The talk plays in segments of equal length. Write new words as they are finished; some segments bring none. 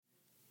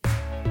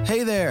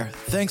Hey there,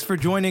 thanks for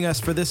joining us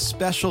for this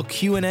special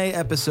Q&A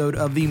episode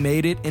of the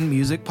Made It in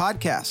Music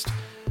podcast.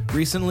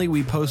 Recently,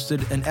 we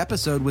posted an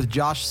episode with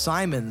Josh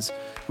Simons,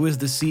 who is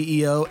the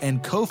CEO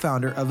and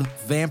co-founder of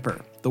Vamper,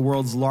 the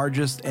world's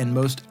largest and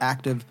most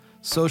active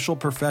social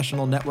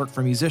professional network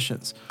for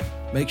musicians.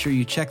 Make sure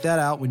you check that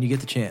out when you get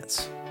the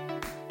chance.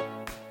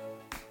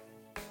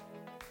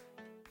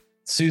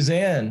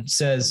 Suzanne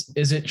says,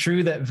 is it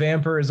true that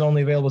Vamper is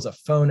only available as a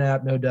phone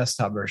app, no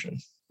desktop version?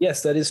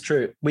 Yes, that is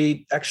true.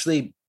 We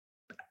actually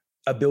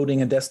are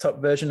building a desktop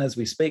version as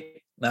we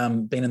speak.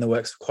 Been in the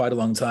works for quite a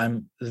long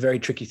time. It's a very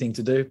tricky thing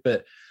to do,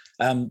 but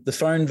the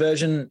phone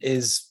version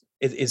is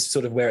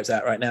sort of where it's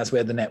at right now. It's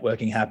where the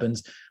networking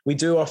happens. We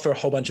do offer a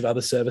whole bunch of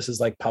other services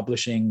like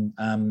publishing,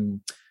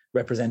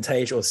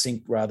 representation or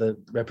sync rather,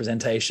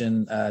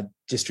 representation,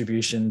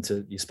 distribution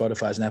to your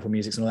Spotify's and Apple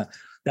Music and all that.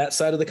 That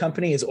side of the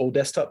company is all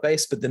desktop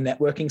based, but the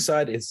networking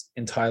side is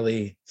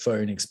entirely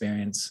phone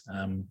experience,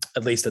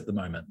 at least at the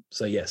moment.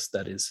 So yes,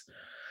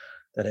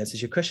 that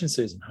answers your question,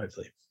 Susan,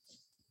 hopefully.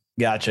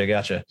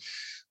 Gotcha.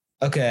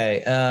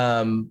 Okay.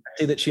 I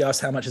see that she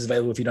asked how much is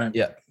available if you don't.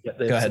 Yeah.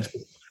 Go ahead.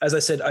 As I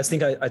said, I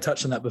think I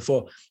touched on that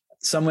before.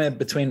 Somewhere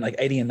between like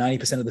 80 and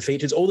 90% of the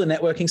features, all the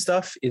networking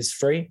stuff is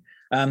free.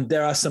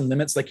 There are some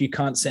limits, like you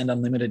can't send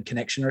unlimited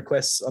connection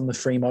requests on the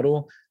free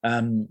model.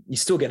 You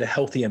still get a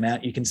healthy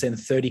amount. You can send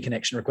 30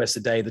 connection requests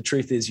a day. The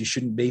truth is you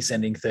shouldn't be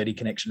sending 30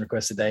 connection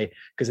requests a day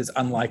because it's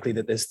unlikely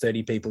that there's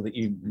 30 people that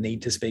you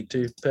need to speak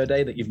to per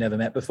day that you've never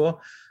met before.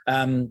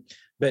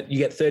 But you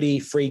get 30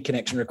 free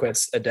connection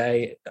requests a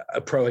day.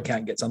 A pro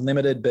account gets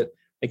unlimited. But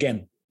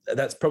again,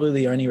 that's probably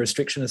the only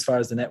restriction as far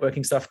as the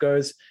networking stuff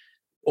goes.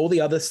 All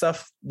the other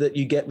stuff that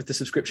you get with the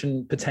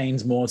subscription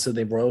pertains more to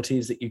the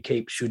royalties that you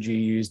keep should you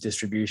use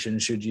distribution,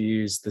 should you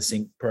use the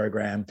sync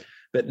program.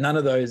 But none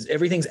of those,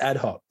 everything's ad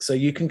hoc. So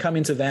you can come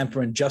into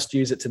Vamper and just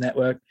use it to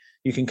network.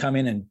 You can come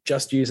in and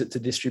just use it to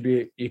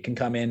distribute. You can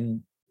come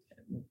in,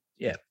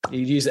 you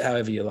use it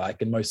however you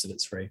like, and most of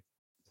it's free.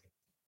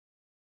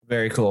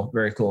 Very cool.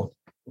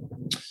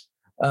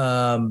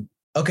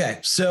 Okay,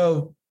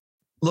 so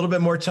a little bit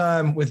more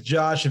time with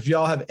Josh. If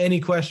y'all have any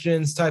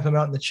questions, type them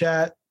out in the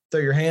chat. Throw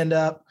your hand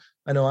up.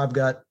 I know I've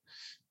got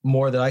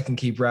more that I can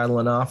keep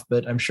rattling off,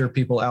 but I'm sure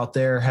people out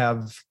there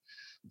have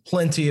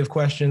plenty of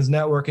questions.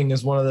 Networking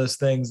is one of those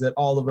things that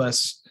all of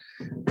us,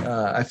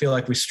 I feel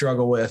like we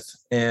struggle with.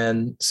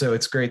 And so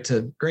it's great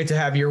to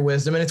have your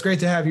wisdom, and it's great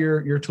to have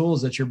your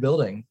tools that you're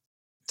building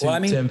to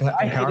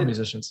empower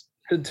musicians.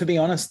 To be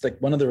honest, like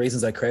one of the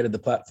reasons I created the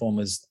platform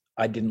was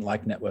I didn't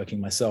like networking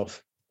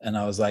myself. And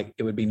I was like,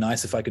 it would be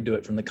nice if I could do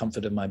it from the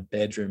comfort of my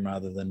bedroom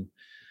rather than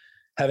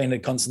having to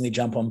constantly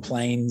jump on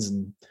planes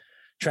and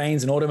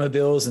trains and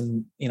automobiles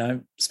and,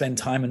 spend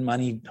time and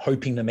money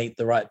hoping to meet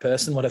the right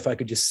person. What if I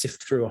could just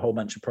sift through a whole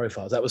bunch of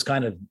profiles? That was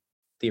kind of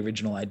the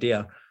original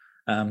idea.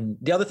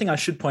 The other thing I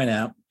should point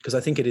out, because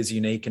I think it is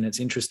unique and it's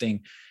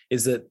interesting,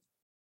 is that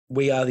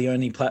we are the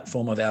only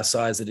platform of our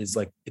size that is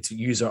like, it's a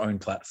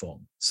user-owned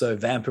platform. So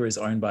Vamper is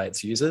owned by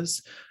its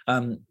users.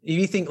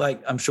 You think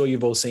like, I'm sure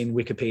you've all seen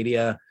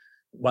Wikipedia.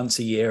 Once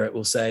a year, it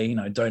will say,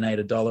 donate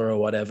 $1 or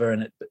whatever.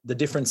 And the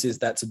difference is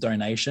that's a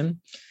donation.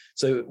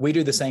 So we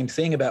do the same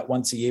thing. About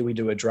once a year, we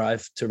do a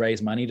drive to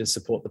raise money to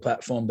support the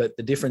platform. But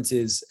the difference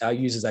is our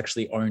users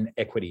actually own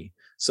equity.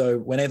 So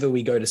whenever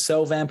we go to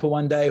sell Vamper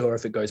one day, or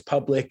if it goes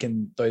public,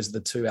 and those are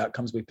the two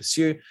outcomes we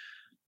pursue,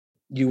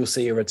 you will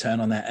see a return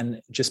on that.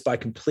 And just by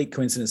complete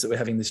coincidence that we're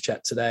having this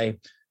chat today,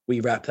 we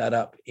wrap that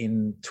up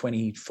in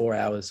 24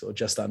 hours or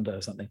just under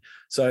or something.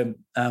 So,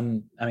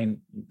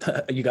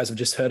 you guys have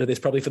just heard of this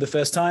probably for the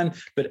first time,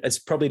 but it's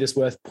probably just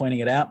worth pointing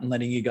it out and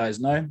letting you guys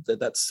know that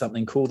that's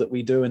something cool that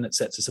we do and that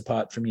sets us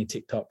apart from your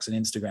TikToks and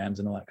Instagrams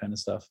and all that kind of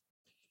stuff.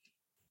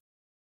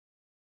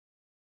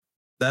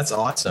 That's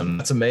awesome.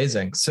 That's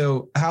amazing.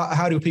 So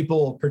how do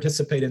people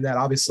participate in that?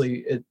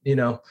 Obviously,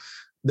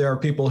 there are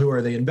people who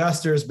are the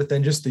investors, but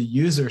then just the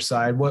user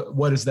side,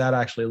 what does that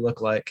actually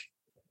look like?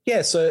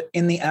 Yeah. So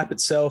in the app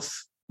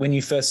itself, when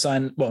you first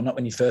sign, well, not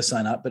when you first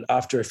sign up, but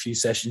after a few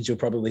sessions, you'll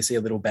probably see a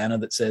little banner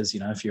that says,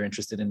 if you're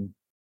interested in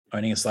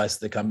owning a slice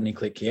of the company,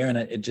 click here. And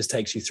it just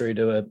takes you through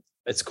to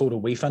it's called a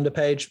WeFunder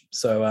page.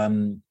 So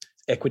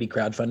equity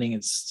crowdfunding,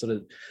 it's sort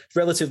of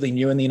relatively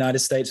new in the United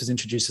States, was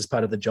introduced as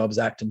part of the Jobs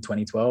Act in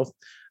 2012,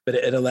 but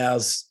it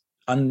allows,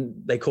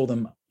 they call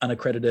them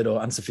unaccredited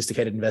or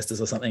unsophisticated investors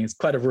or something. It's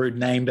quite a rude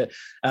name, but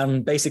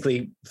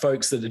basically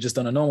folks that are just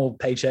on a normal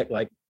paycheck,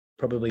 like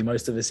probably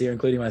most of us here,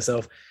 including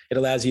myself, it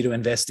allows you to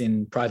invest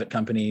in private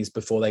companies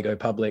before they go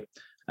public,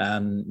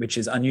 which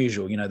is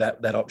unusual.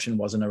 That option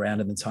wasn't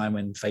around in the time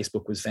when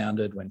Facebook was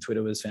founded, when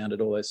Twitter was founded,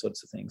 all those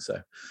sorts of things.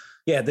 So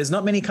yeah, there's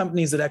not many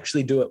companies that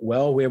actually do it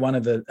well. We're one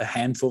of a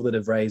handful that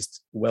have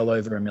raised well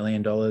over $1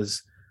 million.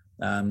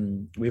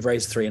 We've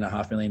raised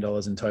 $3.5 million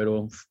in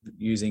total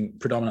using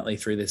predominantly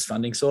through this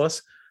funding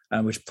source,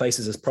 which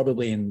places us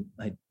probably in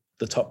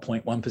the top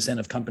 0.1%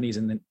 of companies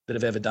that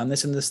have ever done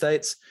this in the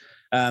States.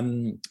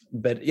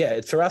 But yeah,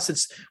 for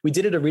us, we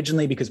did it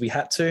originally because we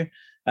had to.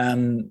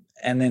 And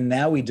then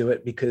now we do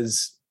it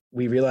because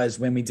we realized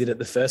when we did it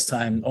the first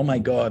time, oh my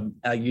God,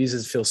 our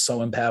users feel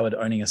so empowered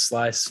owning a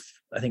slice,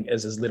 I think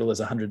as little as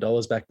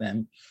 $100 back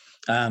then.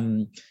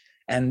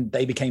 And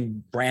they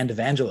became brand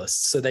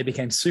evangelists. So they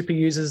became super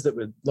users that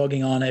were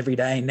logging on every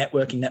day,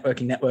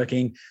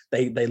 networking.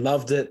 They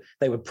loved it.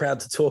 They were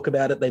proud to talk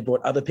about it. They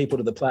brought other people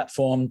to the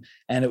platform.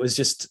 And it was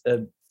just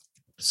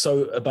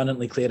so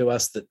abundantly clear to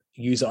us that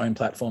user-owned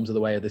platforms are the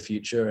way of the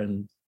future.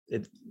 And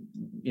it,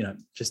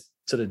 just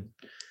sort of,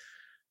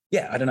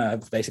 I don't know.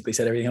 I've basically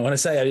said everything I want to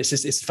say.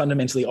 It's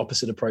fundamentally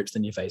opposite approach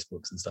than your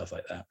Facebooks and stuff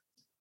like that.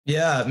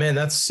 Yeah, man,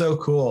 that's so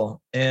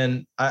cool.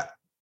 And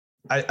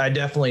I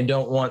definitely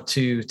don't want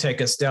to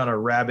take us down a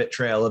rabbit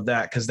trail of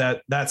that, because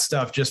that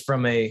stuff just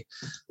from a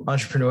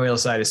entrepreneurial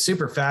side is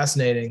super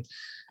fascinating.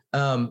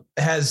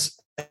 Has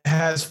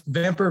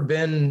Vamper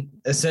been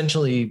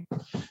essentially,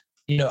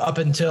 up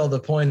until the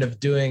point of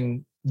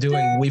doing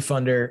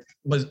WeFunder,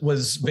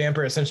 was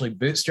Vamper essentially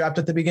bootstrapped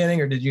at the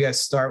beginning, or did you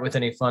guys start with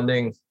any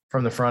funding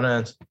from the front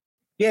end?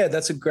 Yeah,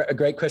 that's a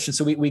great question.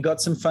 So we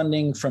got some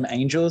funding from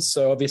angels.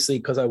 So obviously,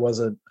 because I was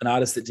an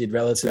artist that did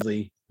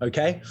relatively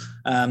okay,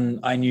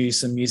 I knew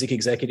some music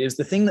executives.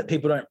 The thing that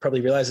people don't probably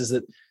realize is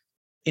that,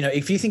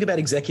 if you think about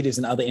executives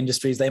in other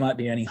industries, they might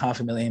be earning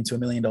 $500,000 to $1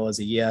 million a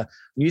year.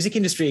 Music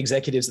industry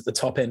executives at the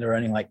top end are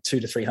earning like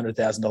 $200,000 to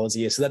 $300,000 a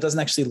year. So that doesn't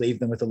actually leave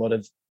them with a lot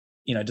of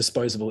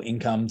disposable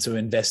income to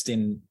invest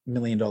in $1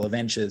 million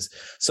ventures.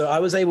 So I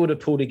was able to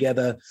pull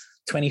together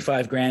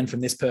 25 grand from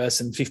this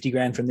person, 50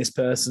 grand from this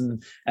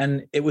person.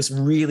 And it was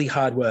really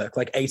hard work,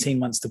 like 18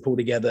 months to pull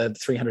together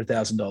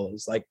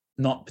 $300,000, like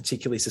not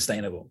particularly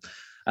sustainable,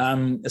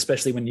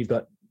 especially when you've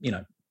got,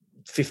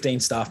 15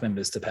 staff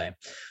members to pay.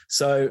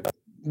 So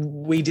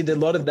we did a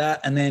lot of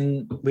that. And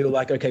then we were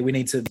like, okay, we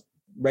need to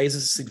raise a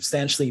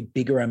substantially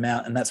bigger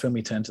amount. And that's when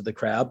we turned to the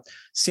crowd.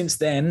 Since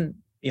then,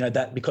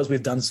 that because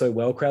we've done so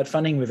well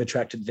crowdfunding, we've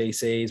attracted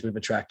VCs, we've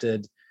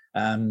attracted,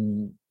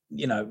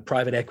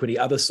 private equity,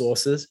 other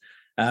sources,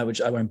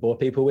 which I won't bore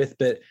people with.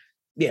 But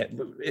yeah,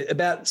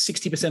 about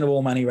 60% of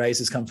all money raised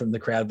has come from the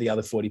crowd, the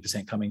other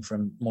 40% coming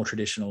from more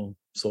traditional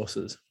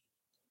sources.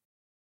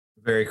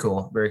 Very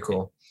cool. Very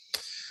cool.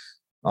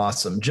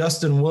 Awesome.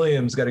 Justin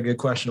Williams got a good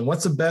question.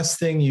 What's the best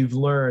thing you've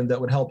learned that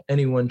would help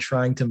anyone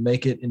trying to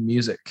make it in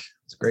music?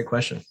 It's a great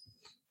question.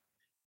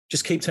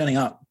 Just keep turning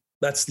up.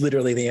 That's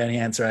literally the only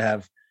answer I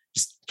have.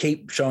 Just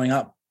keep showing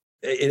up.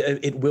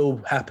 It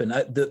will happen.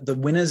 The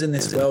winners in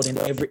this world, in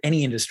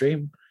any industry,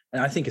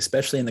 and I think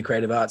especially in the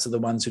creative arts, are the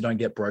ones who don't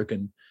get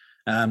broken.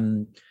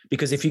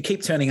 Because if you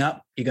keep turning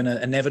up, you're going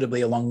to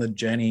inevitably along the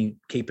journey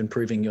keep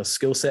improving your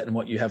skill set and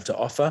what you have to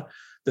offer.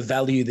 The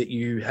value that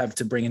you have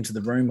to bring into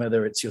the room,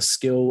 whether it's your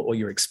skill or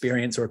your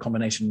experience or a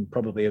combination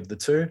probably of the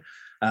two,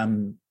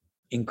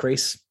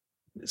 increase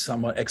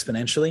somewhat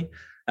exponentially.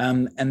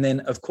 And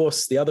then, of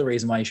course, the other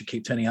reason why you should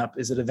keep turning up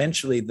is that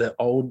eventually the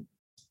old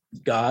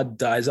guard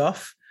dies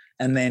off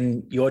and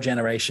then your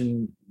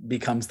generation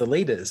becomes the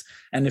leaders.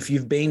 And if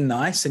you've been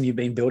nice and you've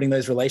been building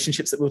those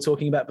relationships that we were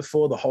talking about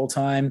before the whole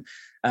time,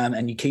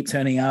 and you keep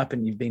turning up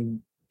and you've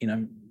been,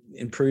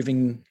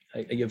 improving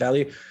your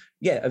value,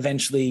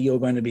 eventually you're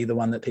going to be the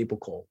one that people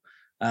call.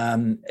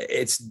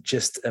 It's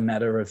just a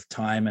matter of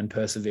time and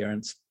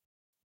perseverance.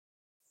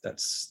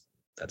 That's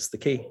the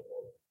key.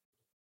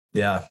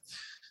 Yeah.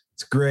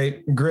 It's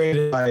great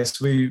advice.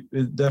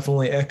 It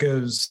definitely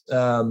echoes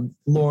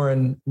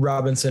Lauren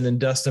Robinson and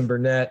Dustin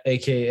Burnett,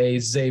 aka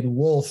Zayd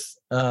Wolf.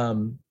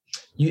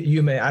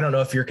 You may, I don't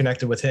know if you're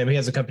connected with him. He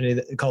has a company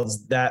that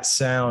calls That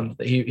Sound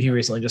that he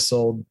recently just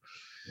sold.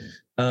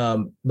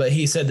 But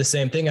he said the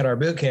same thing at our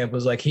boot camp.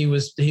 Was like he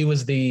was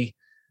the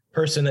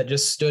person that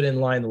just stood in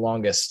line the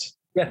longest.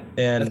 Yeah.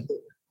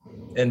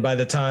 And by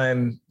the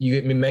time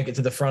you make it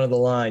to the front of the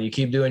line, you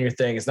keep doing your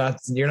thing.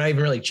 You're not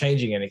even really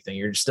changing anything.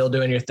 You're still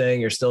doing your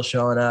thing. You're still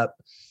showing up.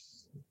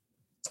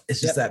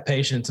 It's just that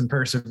patience and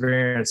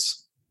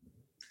perseverance.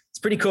 It's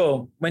pretty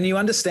cool. When you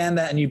understand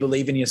that and you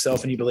believe in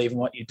yourself and you believe in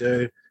what you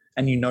do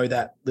and you know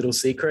that little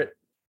secret,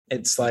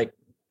 it's like,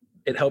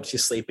 it helps you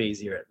sleep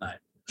easier at night.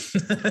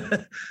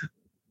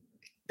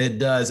 It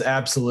does.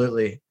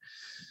 Absolutely.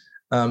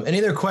 Any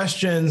other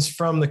questions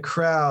from the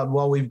crowd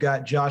while we've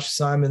got Josh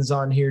Simons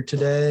on here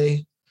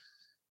today?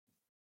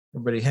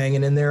 Everybody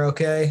hanging in there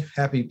okay?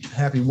 Happy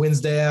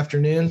Wednesday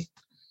afternoon.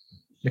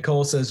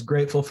 Nicole says,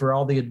 grateful for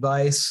all the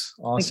advice.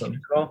 Awesome. Thank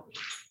you, Nicole.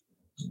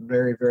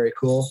 Very, very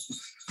cool.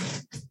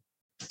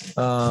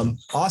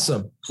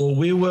 Awesome. Well,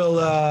 we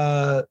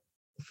will,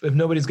 if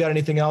nobody's got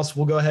anything else,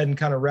 we'll go ahead and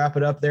kind of wrap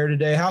it up there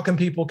today. How can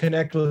people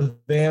connect with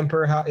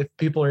Vamper? If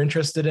people are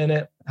interested in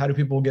it, how do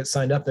people get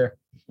signed up there?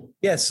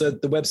 Yeah, so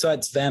the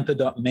website's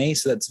vamper.me,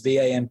 so that's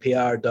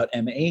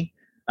vampr.me.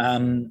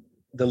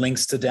 The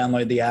links to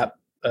download the app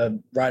are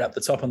right up the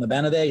top on the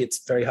banner there.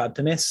 It's very hard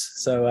to miss.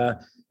 So,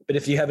 but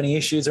if you have any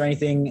issues or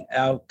anything,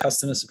 our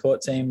customer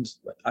support team's,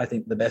 I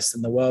think, the best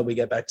in the world. We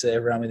get back to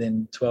everyone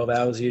within 12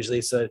 hours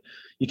usually. So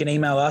you can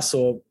email us,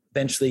 or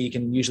eventually you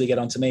can usually get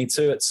onto me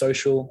too at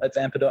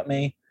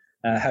social@vamper.me.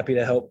 Happy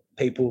to help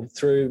people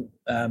through.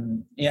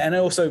 And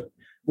also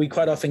we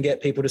quite often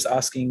get people just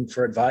asking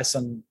for advice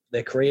on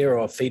their career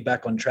or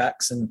feedback on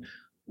tracks. And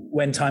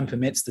when time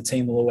permits, the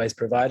team will always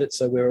provide it.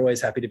 So we're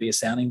always happy to be a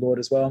sounding board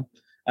as well.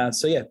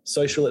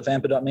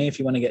 social@vamper.me if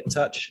you want to get in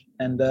touch.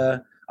 And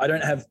I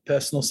don't have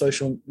personal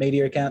social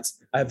media accounts.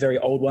 I have very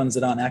old ones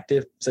that aren't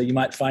active. So you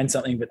might find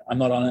something, but I'm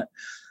not on it.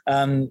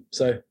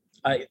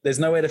 There's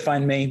nowhere to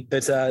find me,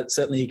 but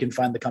certainly you can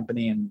find the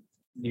company and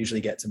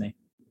usually get to me.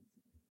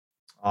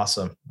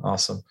 Awesome.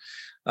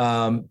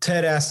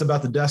 Ted asked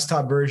about the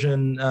desktop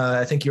version.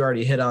 I think you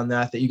already hit on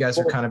that you guys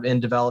are kind of in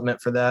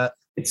development for that.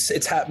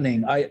 It's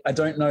happening. I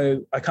don't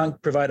know. I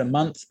can't provide a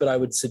month, but I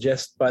would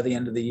suggest by the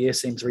end of the year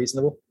seems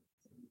reasonable.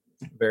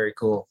 Very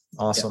cool.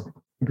 Awesome. Yeah.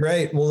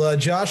 Great. Well,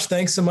 Josh,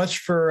 thanks so much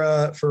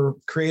for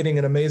creating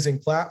an amazing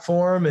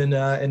platform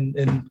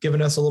and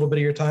giving us a little bit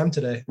of your time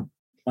today.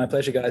 My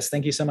pleasure, guys.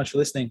 Thank you so much for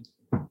listening.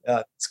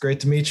 It's great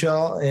to meet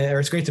y'all, or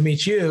it's great to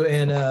meet you.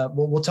 And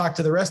we'll talk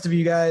to the rest of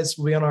you guys.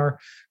 We'll be on our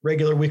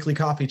regular weekly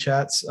coffee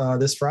chats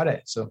this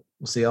Friday. So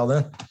we'll see y'all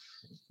then.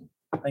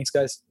 Thanks,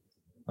 guys.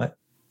 Bye.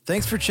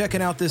 Thanks for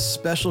checking out this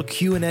special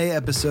Q&A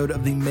episode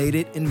of the Made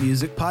It in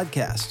Music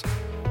podcast.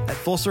 At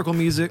Full Circle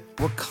Music,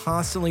 we're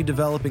constantly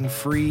developing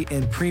free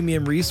and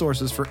premium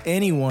resources for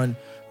anyone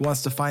who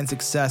wants to find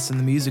success in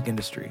the music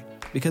industry,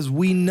 because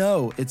we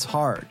know it's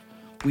hard.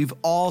 We've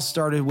all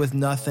started with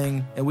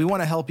nothing, and we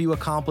want to help you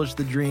accomplish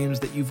the dreams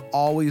that you've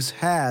always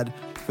had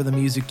for the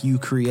music you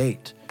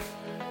create.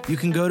 You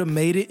can go to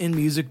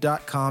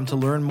madeitinmusic.com to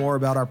learn more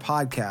about our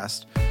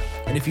podcast.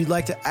 And if you'd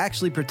like to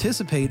actually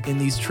participate in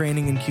these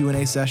training and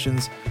Q&A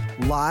sessions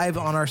live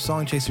on our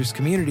Songchasers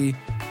community,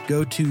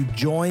 go to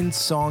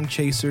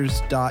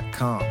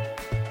joinsongchasers.com.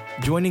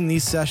 Joining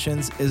these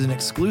sessions is an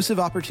exclusive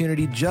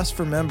opportunity just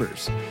for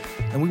members,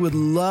 and we would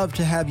love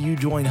to have you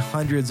join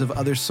hundreds of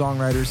other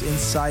songwriters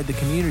inside the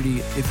community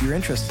if you're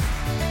interested.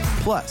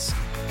 Plus,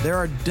 there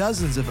are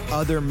dozens of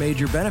other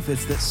major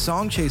benefits that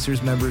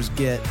Songchasers members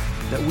get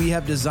that we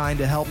have designed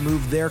to help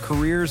move their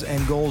careers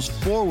and goals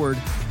forward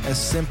as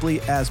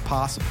simply as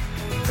possible.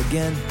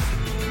 Again,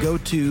 go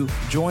to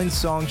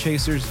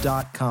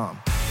joinsongchasers.com.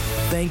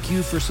 Thank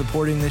you for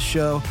supporting this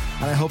show,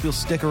 and I hope you'll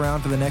stick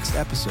around for the next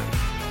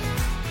episode.